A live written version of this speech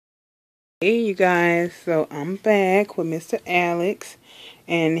Hey you guys, so I'm back with Mr. Alex,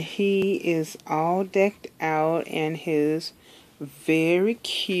 and he is all decked out in his very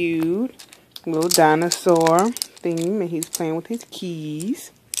cute little dinosaur theme, and he's playing with his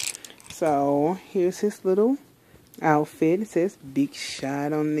keys. So here's his little outfit. It says Big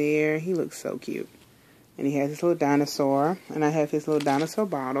Shot on there. He looks so cute. And he has his little dinosaur, and I have his little dinosaur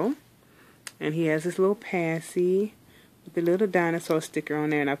bottle, and he has his little passy with the little dinosaur sticker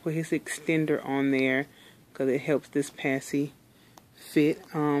on there, and I put his extender on there because it helps this passy fit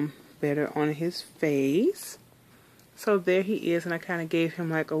better on his face. So there he is, and I kind of gave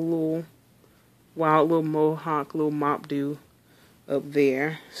him like a little wild little mohawk, little mop do up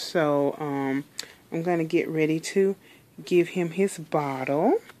there. So I'm gonna get ready to give him his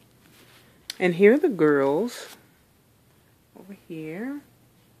bottle. And here are the girls over here.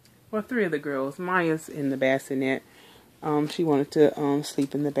 Well, three of the girls. Maya's in the bassinet. She wanted to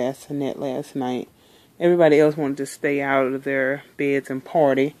sleep in the bassinet last night. Everybody else wanted to stay out of their beds and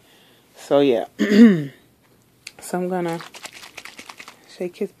party. So yeah. So I'm gonna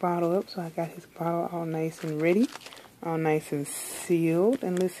shake his bottle up. So I got his bottle all nice and ready, all nice and sealed.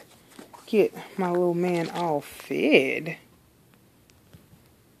 And let's get my little man all fed.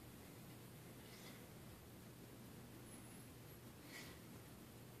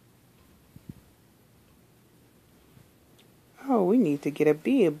 Oh, we need to get a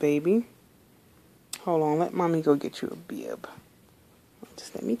bib, baby. Hold on, let mommy go get you a bib.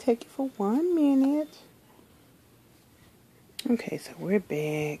 Just let me take it for 1 minute. Okay, so we're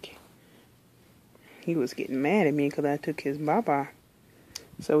back. He was getting mad at me because I took his baba.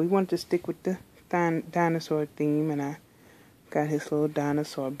 So we wanted to stick with the dinosaur theme, and I got his little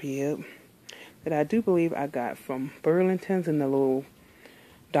dinosaur bib that I do believe I got from Burlington's in the little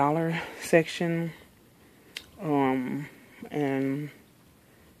dollar section. And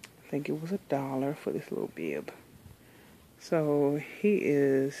I think it was $1 for this little bib. So he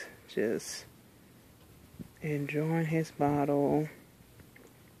is just enjoying his bottle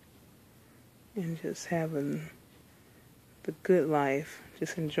and just having the good life.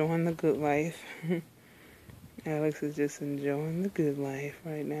 Just enjoying the good life. Alex is just enjoying the good life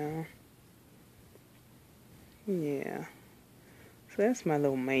right now. Yeah. So that's my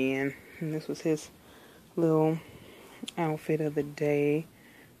little man. And this was his little outfit of the day.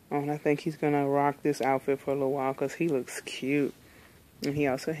 And I think he's gonna rock this outfit for a little while because he looks cute. And he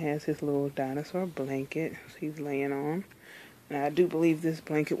also has his little dinosaur blanket he's laying on. And I do believe this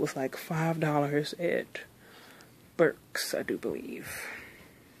blanket was like $5 at Burke's, I do believe.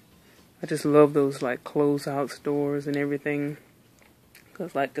 I just love those like closeout stores and everything.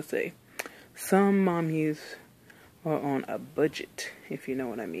 Because like I say, some mommies are on a budget, if you know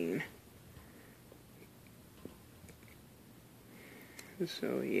what I mean.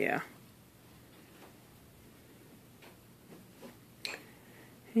 So yeah.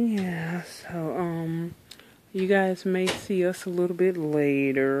 Yeah, so you guys may see us a little bit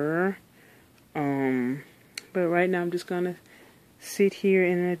later. But right now I'm just gonna sit here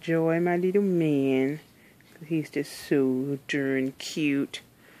and enjoy my little man. He's just so darn cute.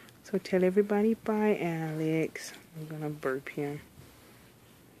 So tell everybody bye, Alex. I'm gonna burp him.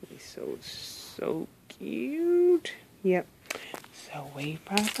 He's so cute. Yep. So wave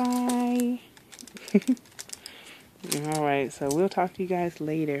bye-bye. Alright, so we'll talk to you guys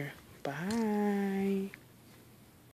later. Bye.